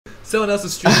Someone else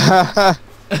is streaming.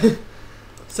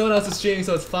 Someone else is streaming,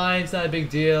 so it's fine. It's not a big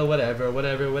deal. Whatever.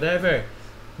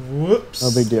 Whoops.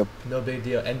 No big deal. No big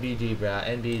deal. NBD, brah.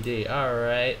 NBD.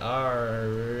 Alright.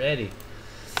 Alrighty.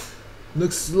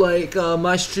 Looks like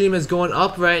my stream is going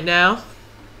up right now.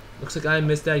 Looks like I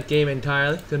missed that game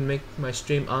entirely. Couldn't make my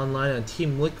stream online on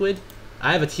Team Liquid.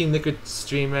 I have a Team Liquid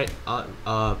stream right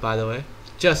by the way.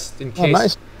 Just in case. Oh,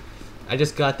 nice. I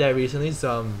just got that recently,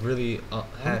 so I'm really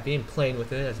happy and playing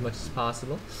with it as much as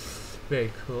possible.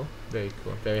 Very cool. Very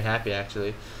cool. Very happy,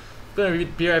 actually. Gonna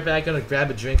be right back. Gonna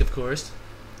grab a drink, of course.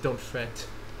 Don't fret.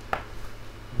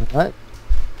 Alright.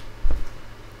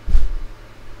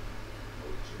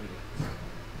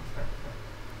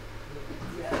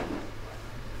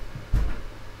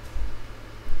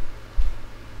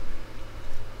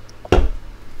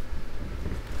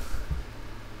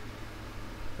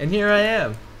 And here I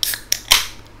am.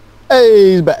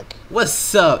 Hey, he's back.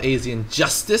 What's up, Asian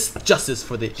Justice? Justice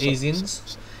for the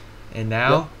Asians. And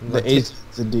now, Yep, the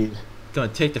Asians indeed. Gonna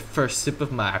take the first sip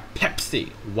of my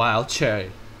Pepsi Wild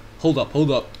Cherry. Hold up.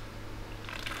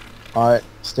 Alright,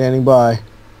 standing by.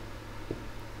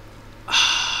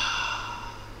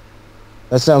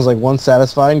 That sounds like one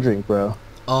satisfying drink, bro.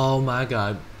 Oh my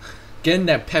god. Getting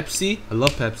that Pepsi, I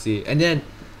love Pepsi. And then,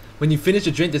 when you finish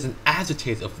the drink, there's an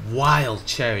aftertaste of wild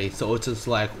cherry. So it's just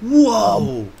like,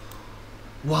 whoa!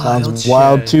 Wild Sounds cherry.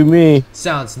 wild to me.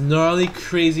 Sounds gnarly,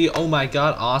 crazy, oh my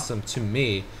god, awesome to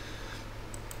me.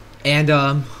 And,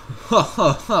 gonna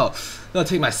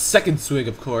take my second swig,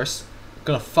 of course.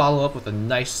 Gonna follow up with a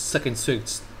nice second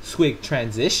swig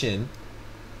transition.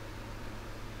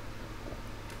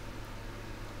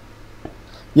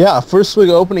 Yeah, first swig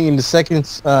opening into second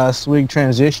swig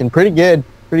transition. Pretty good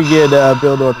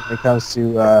build order when it comes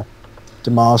to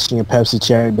demolishing a Pepsi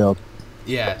Cherry build.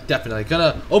 Yeah, definitely.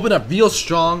 Gonna open up real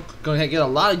strong, gonna get a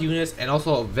lot of units, and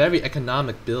also a very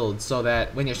economic build, so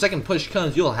that when your second push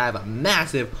comes, you'll have a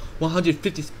massive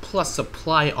 150 plus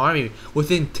supply army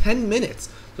within 10 minutes.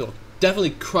 So it'll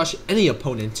definitely crush any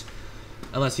opponent,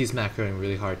 unless he's macroing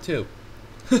really hard too.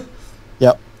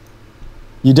 Yep.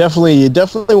 You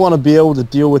definitely want to be able to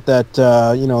deal with that,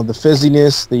 you know, the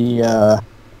fizziness, the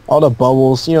all the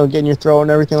bubbles, you know, getting your throat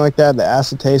and everything like that, the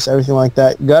acid taste, everything like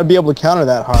that. You gotta be able to counter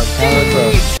that hard.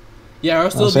 Yeah, or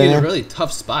still be in a really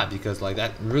tough spot because like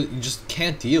that, really, you just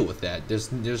can't deal with that.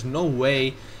 There's no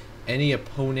way any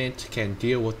opponent can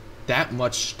deal with that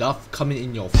much stuff coming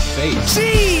in your face.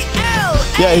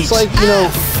 Yeah, it's like, you know,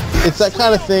 it's that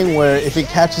kind of thing where if it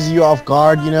catches you off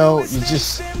guard, you know,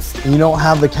 you don't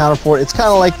have the counter for it. It's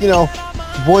kind of like, you know,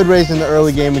 Void Rays in the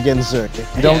early game against Zerk.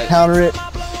 If you don't counter it,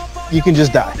 you can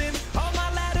just die.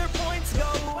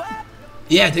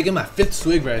 Yeah, taking my fifth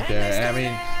swig right there. And I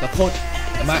mean, the point,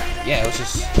 it was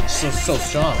just so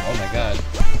strong. Oh my god.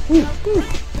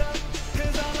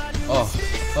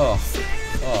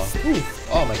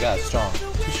 Oh my god, strong.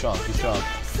 Too strong.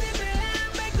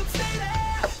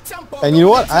 And you know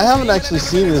what? I haven't actually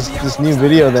seen this new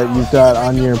video that you've got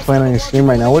playing on your stream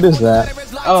right now. What is that?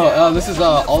 This is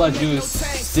All I Do Is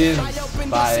Sin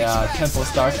by Tempo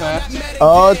StarCraft.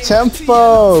 Oh,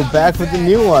 Tempo! Back with the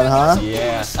new one, huh?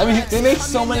 Yeah. I mean, they make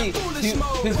so many.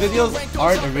 His videos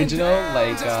aren't original,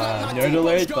 like Nerd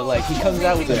Alert, but like he comes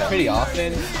out with them pretty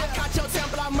often.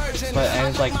 And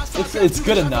it's like it's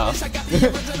good enough.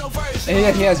 And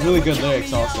yeah, he has really good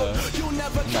lyrics also.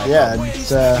 Yeah, it's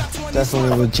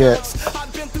definitely legit.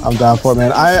 I'm down for it,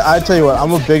 man. I tell you what,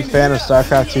 I'm a big fan of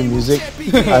StarCraft 2 music.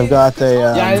 I've got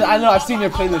a... yeah, I know. I've seen your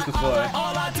playlist before.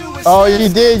 Oh, you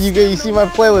did? You see my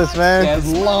playlist, man? Yeah, it's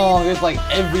long. It's like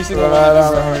every single one I've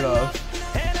ever heard of.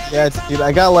 Yeah, dude.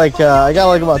 I got like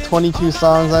about 22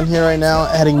 songs on here right now.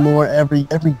 Adding more every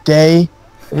day.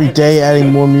 Every day,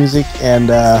 adding more music, and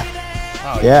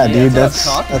yeah, dude. That's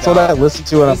what I listen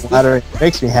to when I'm laddering. It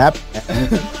makes me happy, man.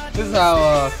 This is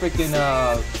how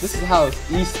this is how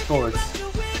esports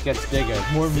gets bigger.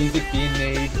 More music being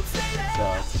made, so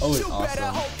it's always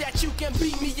awesome.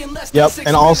 Yep,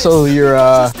 and also your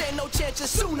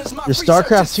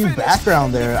StarCraft 2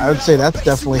 background there, I would say that's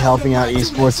definitely helping out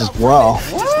esports as well.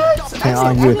 What? Can't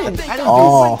argue with it. I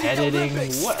don't do editing.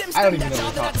 What? I don't even know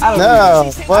what you're talking about.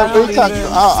 No, what are you talking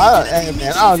about? Hey,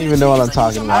 man, I don't even know what I'm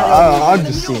talking about. I'm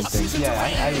just seeing things. Yeah, I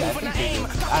think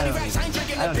I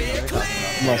don't even know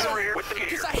what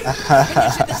you're talking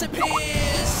about.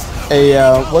 Hey,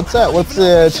 what's that? What's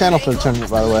the channel for the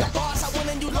tournament, by the way?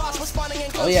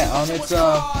 Oh yeah, it's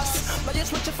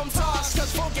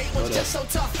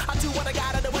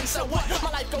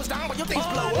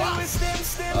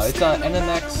it's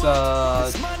NMX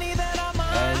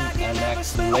NMX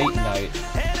late night.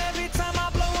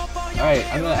 Alright,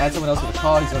 I'm gonna add someone else to the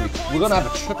call. We're gonna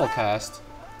have a triple cast.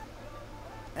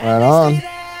 Right on.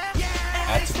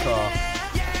 Add to call.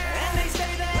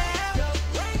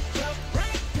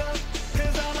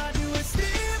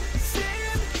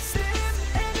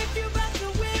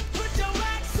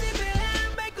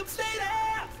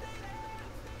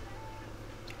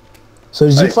 So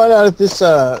did you find out if this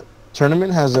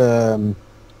tournament has a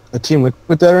team with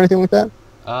that or anything like that?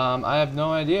 I have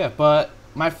no idea, but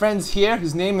my friend's here.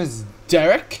 His name is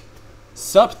Derek.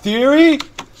 Sup, Theory?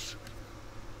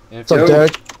 What's up,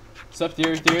 Derek? Sup,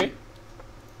 Theory?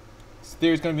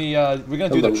 Theory's gonna be, we're gonna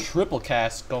do the triple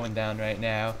cast going down right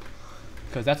now.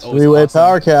 Because that's always Three-way awesome.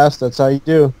 power cast, that's how you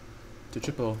do. The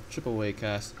triple way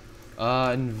cast.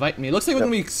 Invite me. Looks like we're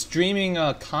gonna be streaming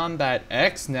Combat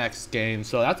X next game,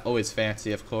 so that's always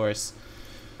fancy, of course.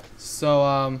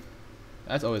 So,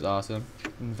 that's always awesome.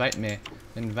 Invite me.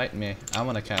 I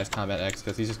wanna cast Combat X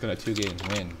because he's just gonna 2-game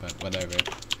win, but whatever.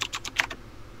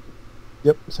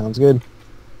 Yep, sounds good.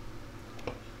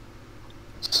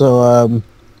 So,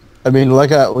 I mean,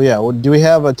 like, do we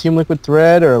have a Team Liquid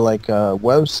thread or like a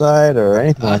website or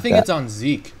anything like that? I think it's on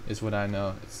Zeke, is what I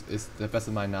know. It's the best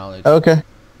of my knowledge. Okay.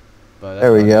 But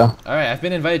there we go. Alright, I've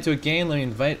been invited to a game. Let me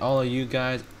invite all of you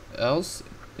guys else.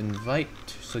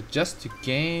 Suggest to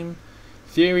game.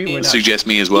 Theory, we're not... Suggest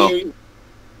me as well.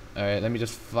 Alright, let me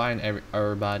just find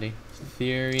everybody.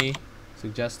 Theory,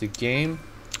 suggest a game.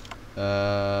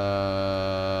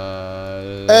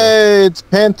 Hey, it's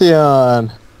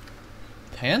Pantheon.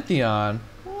 Pantheon?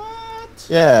 What?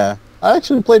 Yeah, I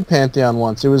actually played Pantheon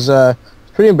once. It was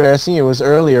pretty embarrassing. It was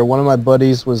earlier. One of my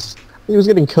buddies he was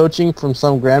getting coaching from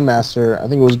some grandmaster. I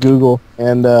think it was Google,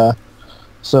 and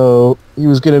so he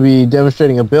was going to be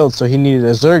demonstrating a build. So he needed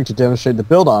a Zerg to demonstrate the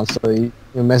build on. So he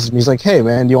messaged me. He's like, "Hey,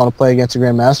 man, do you want to play against a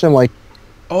grandmaster?" I'm like,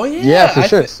 "Oh yeah, yeah, for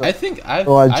sure." So, I think I've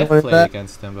played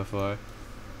against him before.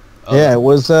 Oh. Yeah,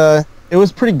 it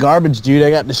was pretty garbage, dude. I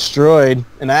got destroyed,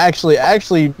 and I actually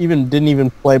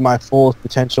didn't play my full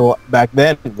potential back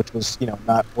then, which was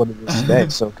not what it is today.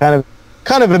 So kind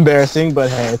of embarrassing, but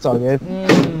hey, it's all good.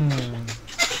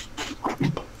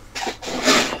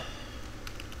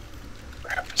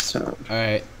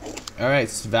 Alright,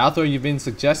 Valthor, you've been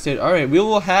suggested. Alright, we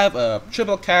will have a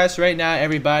triple cast right now,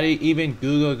 everybody. Even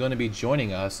Google going to be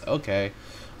joining us. Okay.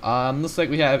 Looks like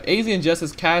we have Alien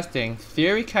Justice casting,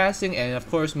 Theory casting, and of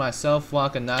course myself,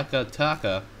 Wakanaka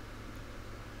Taka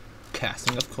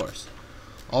casting, of course.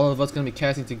 All of us going to be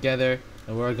casting together,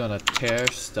 and we're going to tear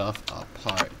stuff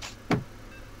apart.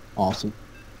 Awesome.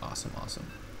 Awesome.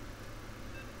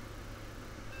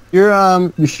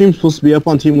 Your stream's supposed to be up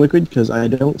on Team Liquid because I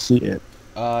don't see it.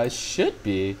 It should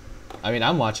be. I mean,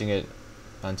 I'm watching it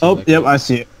on Team Liquid. Yep, I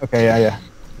see it. Okay, yeah.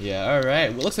 Yeah,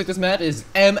 alright. Well, looks like this map is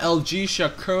MLG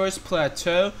Shakur's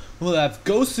Plateau. We'll have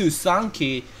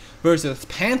GoSuSonKiE versus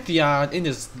Pantheon in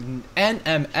this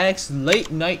NMX late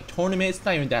night tournament. It's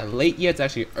not even that late yet. It's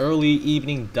actually early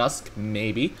evening, dusk,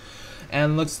 maybe.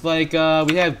 And looks like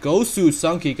we have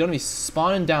GoSuSonKiE going to be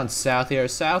spawning down south here,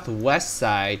 southwest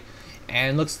side.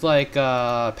 And looks like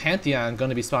Pantheon going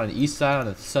to be spawning east side on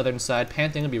the southern side.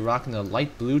 Pantheon going to be rocking the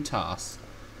light blue toss.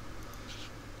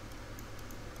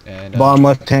 And bottom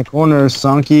left-hand corner,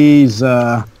 Sonki's.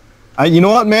 You know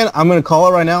what, man? I'm gonna call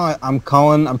it right now. I'm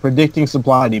predicting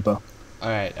Supply Depot. All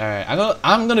right.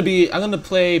 I'm gonna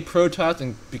play Protoss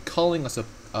and be calling us a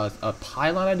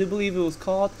pylon. I do believe it was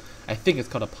called. I think it's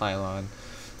called a pylon.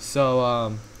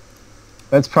 So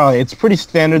it's pretty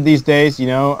standard these days.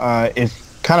 It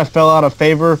kind of fell out of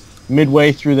favor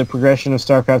midway through the progression of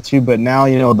StarCraft 2, but now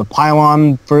the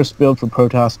pylon first build for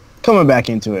Protoss. Coming back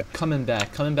into it. Coming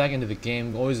back into the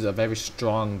game. Always a very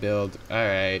strong build. All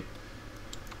right,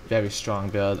 very strong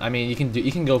build. I mean, you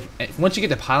can go once you get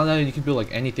the pylon, you can build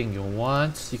like anything you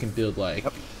want. You can build like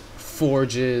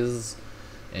forges,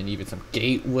 and even some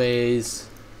gateways.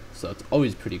 So it's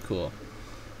always pretty cool.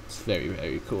 It's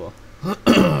very cool.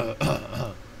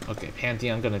 Okay,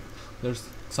 Pantheon. There's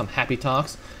some happy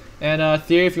talks, and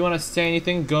Theory, if you want to say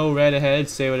anything, go right ahead.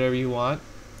 Say whatever you want.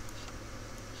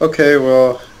 Okay,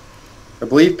 well. I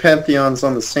believe Pantheon's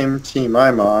on the same team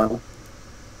I'm on.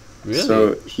 Really?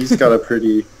 So he's got a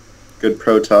pretty good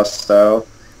Protoss style.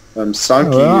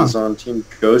 SonKiE is on Team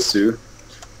GoSu.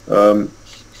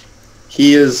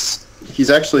 He's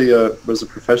actually was a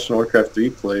professional Warcraft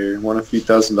 3 player. Won a few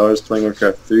 $1,000s playing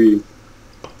Warcraft 3.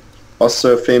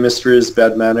 Also famous for his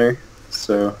bad manner.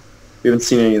 So we haven't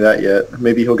seen any of that yet.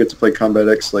 Maybe he'll get to play Combat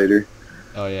X later.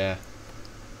 Oh yeah,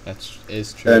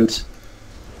 is true. And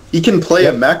he can play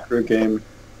a macro game,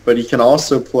 but he can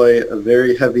also play a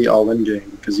very heavy all-in game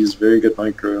because he's very good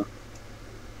micro.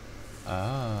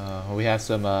 Oh, we have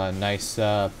some nice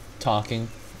talking.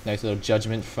 Nice little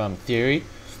judgment from Theory.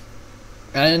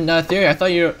 And Theory, I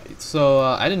thought you're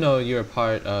I didn't know you were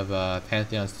part of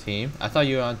Pantheon's team. I thought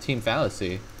you were on Team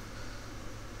Fallacy.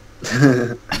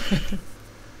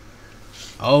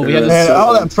 Oh, we have this.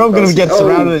 That probe gonna get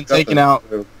surrounded and taken out.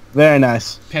 Very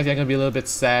nice. Pantheon gonna be a little bit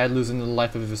sad, losing the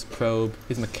life of his probe,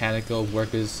 his mechanical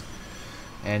workers,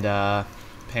 and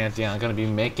Pantheon gonna be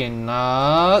making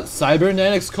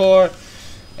cybernetics core,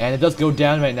 and it does go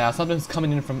down right now. Something's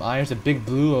coming in from Irons, a big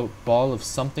blue ball of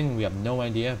something. We have no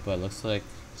idea, but it looks like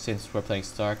since we're playing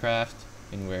StarCraft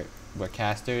and we're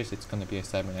casters, it's gonna be a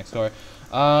cybernetics core.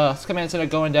 Command center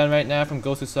going down right now from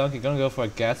GoSuSonKiE. Gonna go for a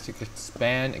gas to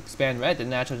expand red. The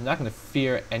natural is not gonna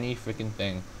fear any freaking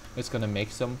thing. It's gonna make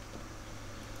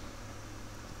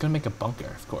a bunker,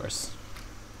 of course.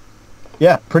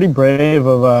 Yeah, pretty brave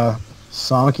of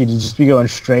Sonky to just be going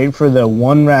straight for the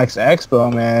 1-Rax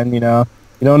Expo, man. You know,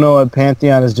 you don't know what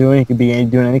Pantheon is doing. He could be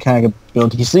doing any kind of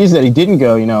build. He sees that he didn't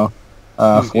go,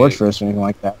 Forge First or anything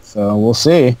like that. So we'll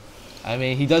see. I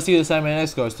mean, he does see the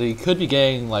cybernetics core, so he could be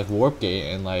getting like Warp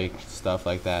Gate and like stuff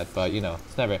like that. But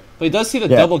it's never. But he does see the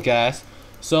double gas.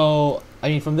 So I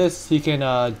mean, from this he can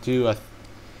get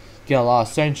a lot of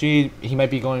synergy. He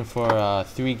might be going for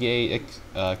 3-gate.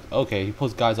 Okay, he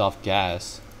pulls guys off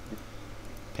gas.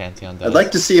 Pantheon does. I'd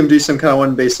like to see him do some kind of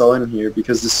 1-base all-in here,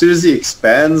 because as soon as he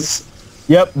expands,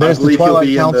 yep, there's I believe the Twilight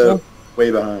he'll be Council. in the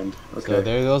way behind. Okay. So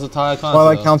there goes the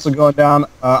Twilight Council going down.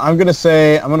 I'm gonna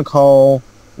call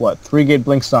 3-gate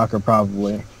Blink Stalker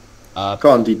probably.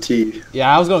 Call him DT.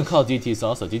 Yeah, I was going to call DTs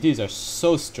also. DTs are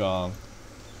so strong.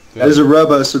 There's a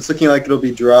Robo, so it's looking like it'll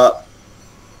be drop.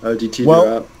 DT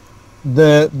drop.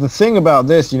 The thing about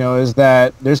this, is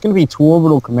that there's going to be 2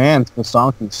 orbital commands for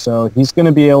Sonky, so he's going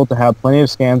to be able to have plenty of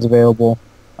scans available,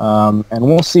 and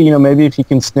we'll see, maybe if he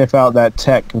can sniff out that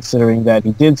tech, considering that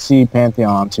he did see Pantheon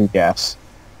on 2 gas.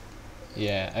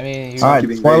 Yeah, I mean...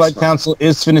 Alright, Twilight Council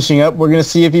is finishing up. We're going to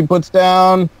see if he puts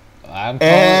down...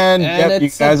 And yep, you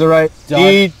guys are right.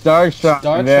 Dark Strike.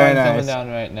 Very nice. Coming down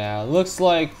right now. Looks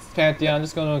like Pantheon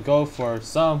is going to go for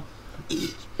some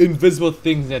invisible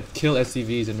things that kill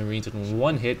SCVs and Marines in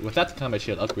 1 hit without the combat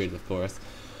shield upgrade, of course.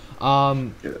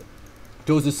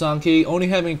 GoSuSonKiE only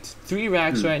having 3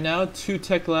 racks right now, 2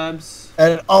 tech labs.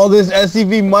 And all this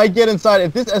SCV might get inside.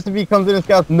 If this SCV comes in and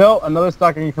scouts, no, another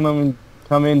stalker can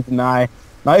come in, deny.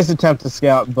 Nice attempt to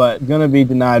scout, but gonna be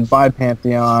denied by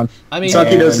Pantheon. I mean,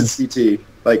 Sonky knows it's CT.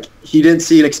 Like, he didn't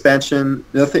see an expansion.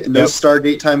 Nothing. No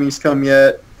Stargate timing's come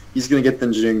yet. He's gonna get the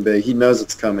engineering bay. He knows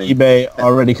it's coming. eBay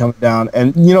already coming down,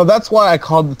 and that's why I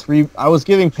called the 3. I was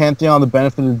giving Pantheon the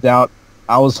benefit of the doubt.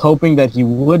 I was hoping that he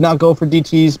would not go for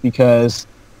DTs because,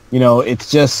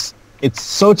 it's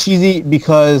so cheesy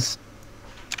because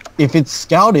if it's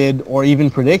scouted or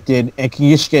even predicted, it can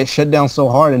just get shut down so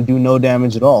hard and do no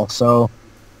damage at all. So.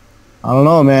 I don't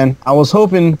know, man. I was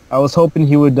hoping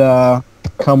he would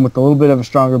come with a little bit of a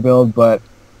stronger build, but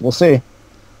we'll see.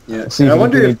 Yeah, we'll see. I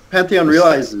wonder if Pantheon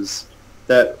realizes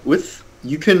that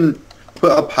you can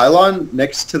put a pylon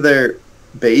next to their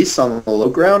base on the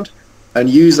low ground and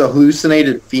use a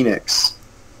hallucinated Phoenix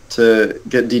to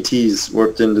get DTs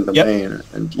warped into the main.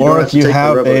 And or if you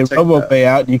have a Robo Bay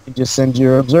out, you can just send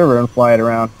your observer and fly it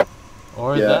around.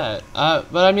 Or that.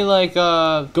 But I mean,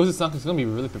 GoSuSonKiE is going to be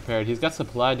really prepared. He's got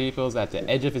supply depots at the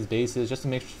edge of his bases just to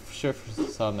make sure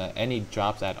for any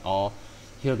drops at all,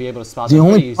 he'll be able to spot them. The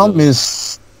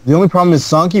only problem is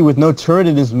Sonky with no turret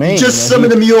in his main. He just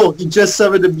summoned a mule. He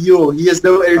has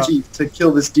no energy to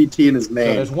kill this DT in his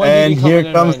main. So and here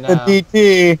comes the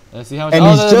DT. Let's see how much. And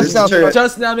he's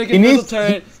just now making a missile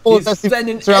turret. He's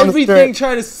spending everything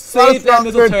trying to save that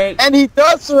missile turret. And he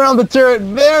does surround the turret.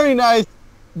 Very nice.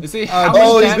 You see how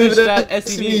much damage that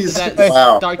SCV, that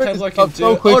Dark Templar can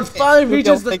do. It finally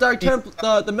reaches the Dark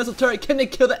Templar, the missile turret. Can they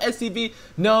kill the SCV?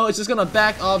 No, it's just gonna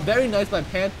back off. Very nice by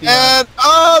Pantheon. And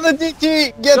the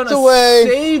DT gets gonna away.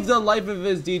 Save the life of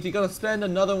his DT. Gonna spend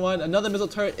another one. Another missile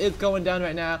turret is going down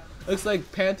right now. Looks like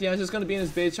Pantheon's just gonna be in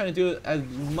his base trying to do as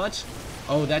much.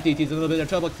 Oh, that DT's in a little bit of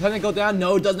trouble. Can it go down?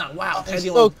 No, it does not. Wow,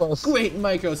 Pantheon so close. Great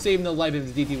micro, saving the life of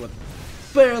his DT with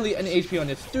barely an HP on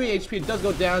it. 3 HP. It does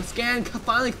go down. Scan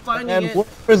finally finding it. Warp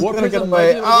Prism get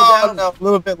away. Oh no, a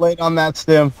little bit late on that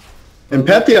stim. And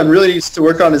Pantheon really needs to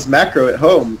work on his macro at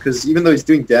home, because even though he's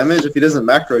doing damage, if he doesn't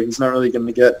macro, he's not really going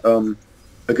to get a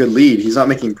good lead. He's not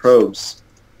making probes.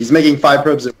 He's making 5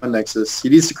 probes at one nexus. He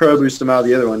needs to crow boost him out of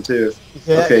the other one too.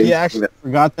 Yeah, okay, he actually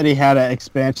forgot that he had an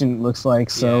expansion, it looks like.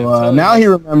 So now he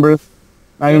remembers.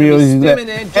 And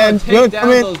gonna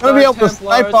be able to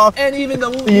snipe off, and even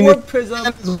the Warp Prism.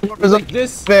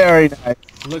 Very nice.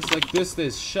 Looks like this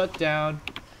is shut down.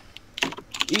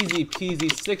 Easy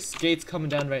peasy. 6 gates coming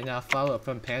down right now. Follow up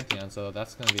from Pantheon, so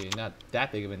that's gonna be not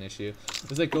that big of an issue.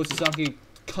 Looks like GoSuSonKiE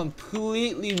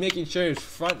completely making sure his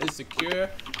front is secure.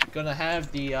 Gonna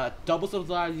have the double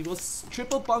supply,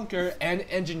 triple bunker, and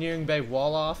engineering bay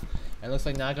wall off. And looks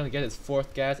like now gonna get his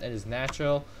 4th gas and his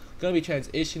natural. Gonna be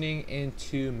transitioning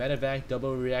into medevac,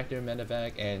 double reactor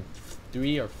medevac, and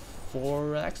 3 or 4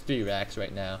 racks, 3 racks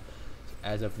right now,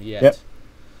 as of yet. Yep.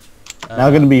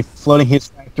 Now going to be floating his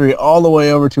factory all the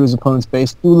way over to his opponent's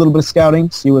base, do a little bit of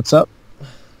scouting, see what's up.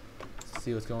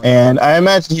 See what's going on. And I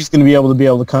imagine he's going to be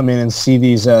able to come in and see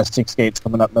these 6 gates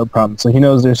coming up, no problem. So he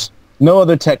knows there's no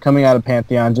other tech coming out of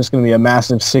Pantheon, just going to be a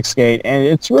massive 6 gate. And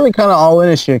it's really kind of all in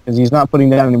his shit because he's not putting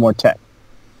down any more tech.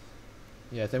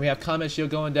 Yeah, then we have Combat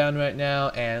Shield going down right now,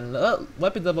 and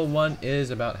Weapons Level 1 is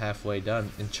about halfway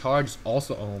done, and Charge is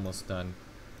also almost done.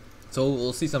 So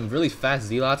we'll see some really fast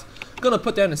Zealots. Gonna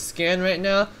put down a scan right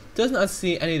now. Does not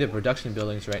see any of the production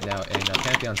buildings right now in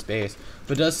Pantheon's base,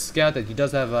 but does scout that he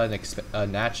does have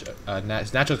natural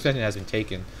expansion has been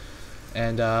taken.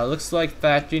 And looks like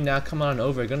factory now come on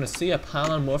over. Gonna see a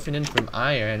pylon morphing in from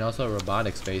Iron and also a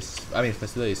robotics base. I mean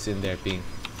facility sitting there being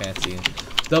fancy.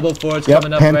 Double forge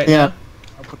coming up right now.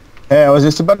 Hey, I was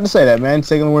just about to say that, man.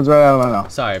 Taking the words right out of my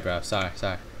mouth. Sorry, bro. Sorry.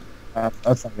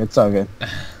 That's all good. It's all good.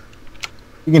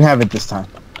 You can have it this time.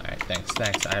 Alright,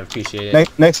 thanks. I appreciate it.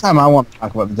 Next time I want to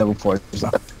talk about the double forge.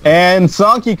 And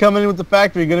Sonky coming in with the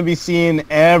factory, going to be seeing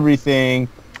everything.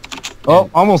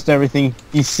 Oh, almost everything.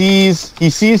 He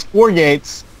sees 4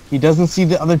 gates. He doesn't see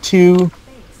the other 2.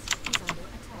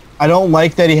 I don't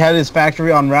like that he had his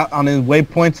factory on his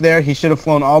waypoints there. He should have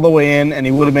flown all the way in, and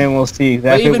he would have been able to see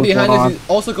exactly what's going on. But even behind this, he's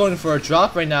also going for a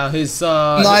drop right now. His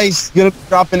nice, gonna be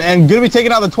dropping and gonna be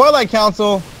taking out the Twilight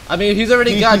Council. I mean, he's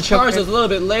already got charged. So it's a little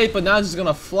bit late, but now he's just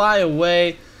gonna fly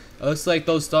away. It looks like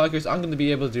those stalkers aren't gonna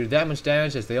be able to do that much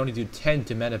damage as they only do 10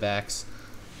 to medevacs.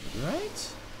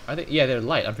 Right? Are they? Yeah, they're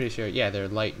light. I'm pretty sure. Yeah, they're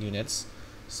light units.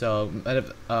 So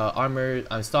armor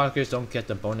stalkers don't get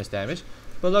the bonus damage.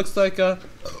 But looks like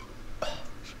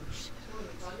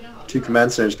 2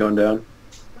 command centers going down.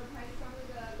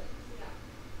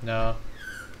 No.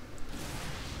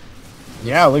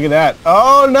 Yeah, look at that.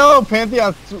 Oh no,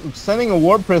 Pantheon sending a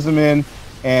warp prism in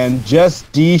and just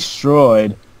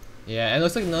destroyed. Yeah, and it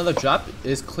looks like another drop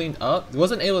is cleaned up. It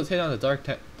wasn't able to hit on the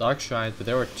dark shrines, but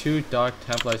there were 2 dark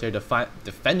Templars there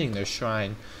defending their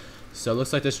shrine. So it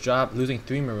looks like this drop, losing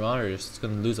 3 Marauders, it's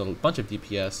going to lose a bunch of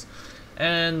DPS.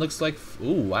 And looks like,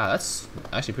 ooh, wow, that's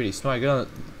actually pretty smart. Gonna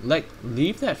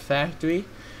leave that factory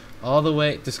all the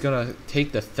way, just gonna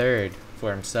take the 3rd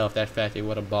for himself. That factory,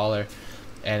 what a baller!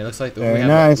 And it looks like we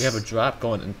have a drop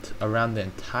going around the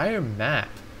entire map.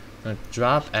 Gonna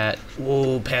drop at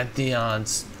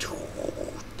Pantheon's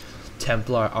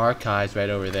Templar archives right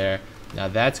over there. Now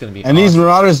that's gonna be. And awesome. These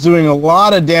Marauders doing a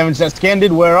lot of damage. That scan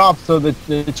did wear off, so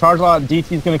the charge lot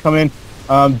DT is gonna come in.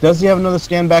 Does he have another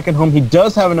scan back at home? He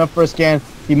does have enough for a scan.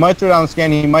 He might throw down the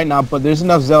scan, he might not, but there's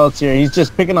enough zealots here. He's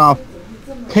just picking off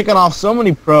so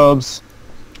many probes.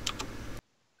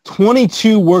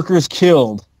 22 workers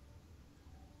killed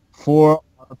for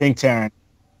Pink Terran.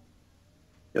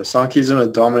 Yeah, Sonky's in a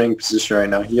dominating position right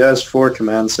now. He has 4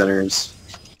 command centers.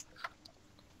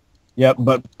 Yep,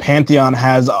 but Pantheon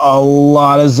has a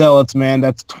lot of zealots, man.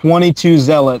 That's 22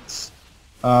 zealots.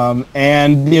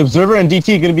 And the Observer and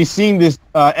DT are going to be seeing this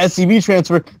SCV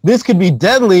transfer. This could be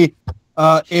deadly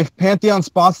if Pantheon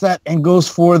spots that and goes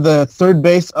for the 3rd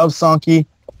base of Sonky.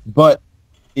 But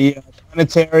the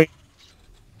planetary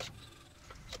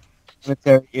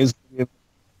is.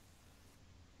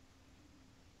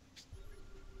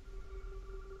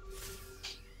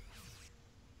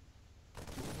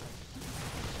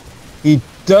 He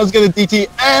does get a DT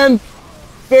and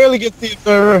barely gets the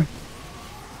Observer.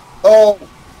 Oh.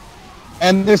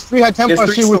 And there's 3 High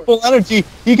Templars here with full energy.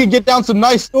 He could get down some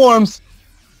nice storms.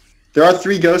 There are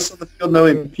 3 ghosts on the field, no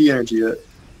MP energy yet.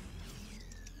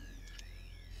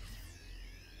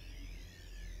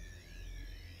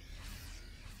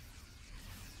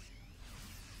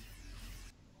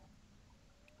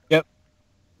 Yep.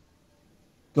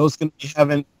 Ghost gonna be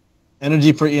having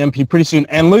energy for EMP pretty soon.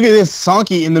 And look at this,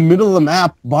 Sonky in the middle of the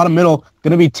map, bottom middle,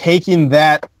 gonna be taking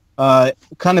that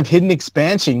kind of hidden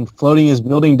expansion, floating his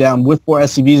building down with 4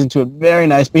 SCVs into it. Very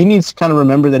nice, but he needs to kind of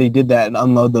remember that he did that and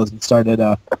unload those and started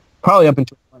probably up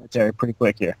into a planetary pretty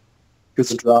quick here.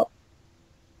 Gets a drop.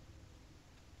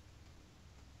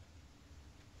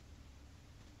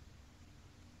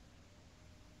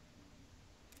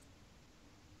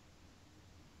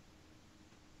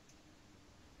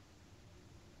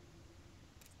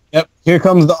 Yep, here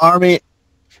comes the army.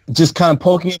 just kind of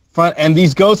poking in front, and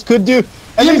these ghosts could do,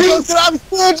 and these ghosts could have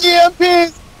huge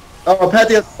EMPs. Oh,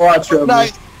 Pantheon's watch over.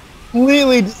 Nice,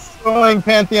 completely destroying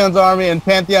Pantheon's army, and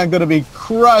Pantheon going to be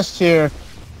crushed here.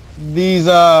 These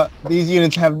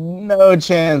units have no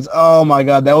chance. Oh my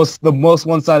god, that was the most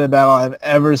one-sided battle I've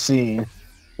ever seen.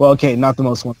 Well, okay, not the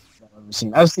most one-sided battle I've ever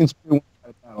seen. I've seen some pretty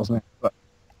one-sided battles, man. But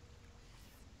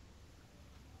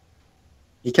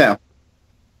You can.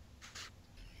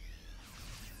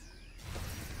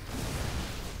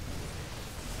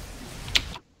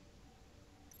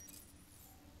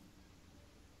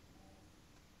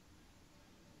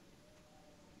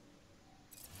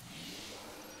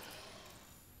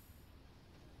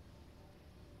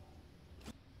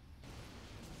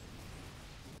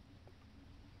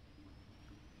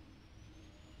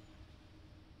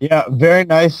 yeah, very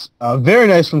nice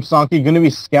from SonKiE. Going to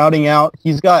be scouting out.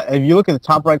 He's got, if you look at the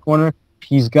top right corner,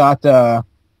 he's got a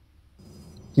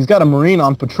Marine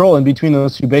on patrol in between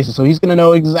those two bases, so he's going to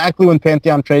know exactly when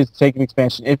Pantheon trades to take an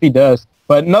expansion, if he does.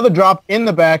 But another drop in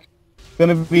the back, going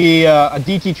to be a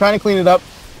DT trying to clean it up.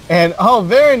 And, oh,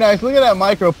 very nice. Look at that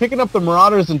micro, picking up the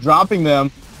Marauders and dropping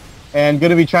them. And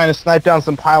going to be trying to snipe down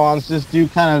some pylons, just do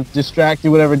kind of distract, do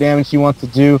whatever damage he wants to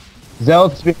do.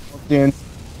 Zealots being moved in.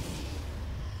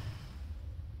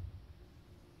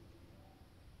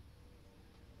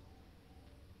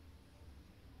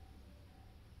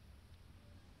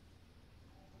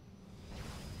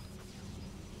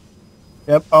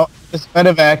 Yep. Oh, this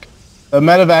medevac. The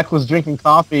medevac was drinking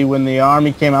coffee when the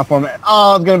army came out for him.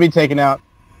 Oh, it's going to be taken out.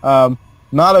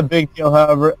 Not a big deal,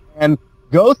 however. And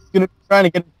Ghost is going to be trying to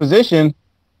get in position.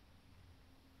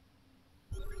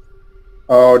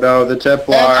 Oh no, the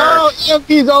Templar. And, oh,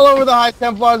 EMPs all over the High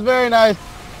Templars. Very nice.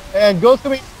 And Ghost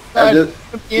going to be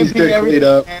He's getting cleaned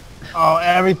up. And, oh,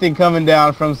 everything coming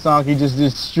down from SonKiE, just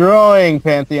destroying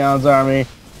Pantheon's army.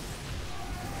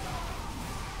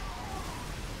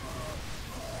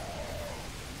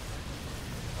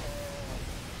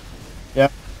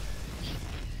 Yep.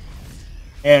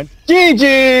 And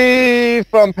GG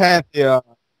from Pantheon.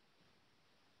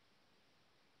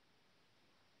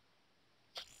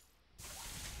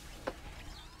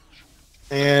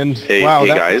 And Hey, wow,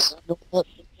 hey guys,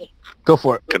 go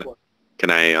for it. can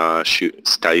I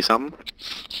tell you something?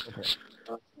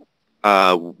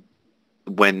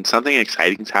 When something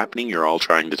exciting is happening, you're all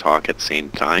trying to talk at the same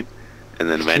time, and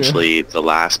then eventually the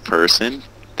last person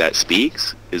that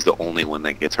speaks is the only one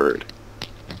that gets heard.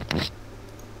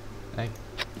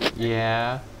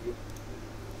 Yeah.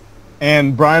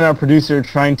 And Brian, our producer,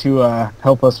 trying to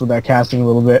help us with that casting a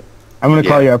little bit. I'm going to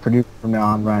call you our producer from now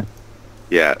on, Brian.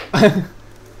 Yeah.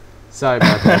 Sorry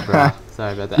about that, bro.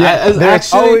 Sorry about that. Yeah, there's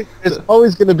Actually,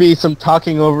 always going to be some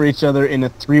talking over each other in a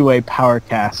three-way power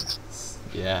cast.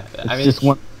 yeah. It's I mean, just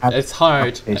one. it's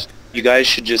hard. You guys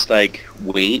should just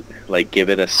wait, give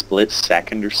it a split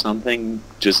second or something,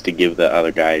 just to give the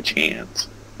other guy a chance,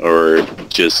 or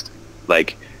just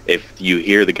if you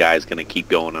hear the guy's gonna keep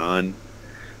going on,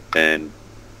 then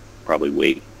probably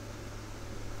wait.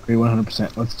 Agree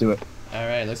 100%. Let's do it. All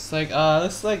right. Looks like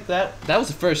that was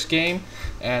the first game,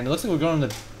 and it looks like we're going to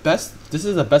the best. This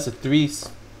is a best of threes.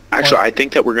 Actually, I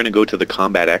think that we're gonna go to the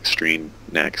Combat X stream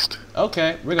next.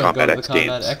 Okay, we're gonna go to the X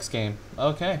Combat games. X game.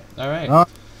 Okay, all right.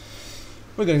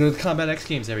 We're gonna go to the Combat X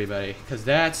games, everybody, because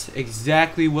that's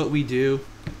exactly what we do.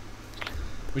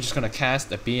 We're just gonna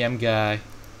cast a BM guy,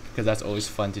 because that's always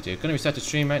fun to do. Gonna restart the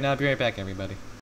stream right now. Be right back, everybody.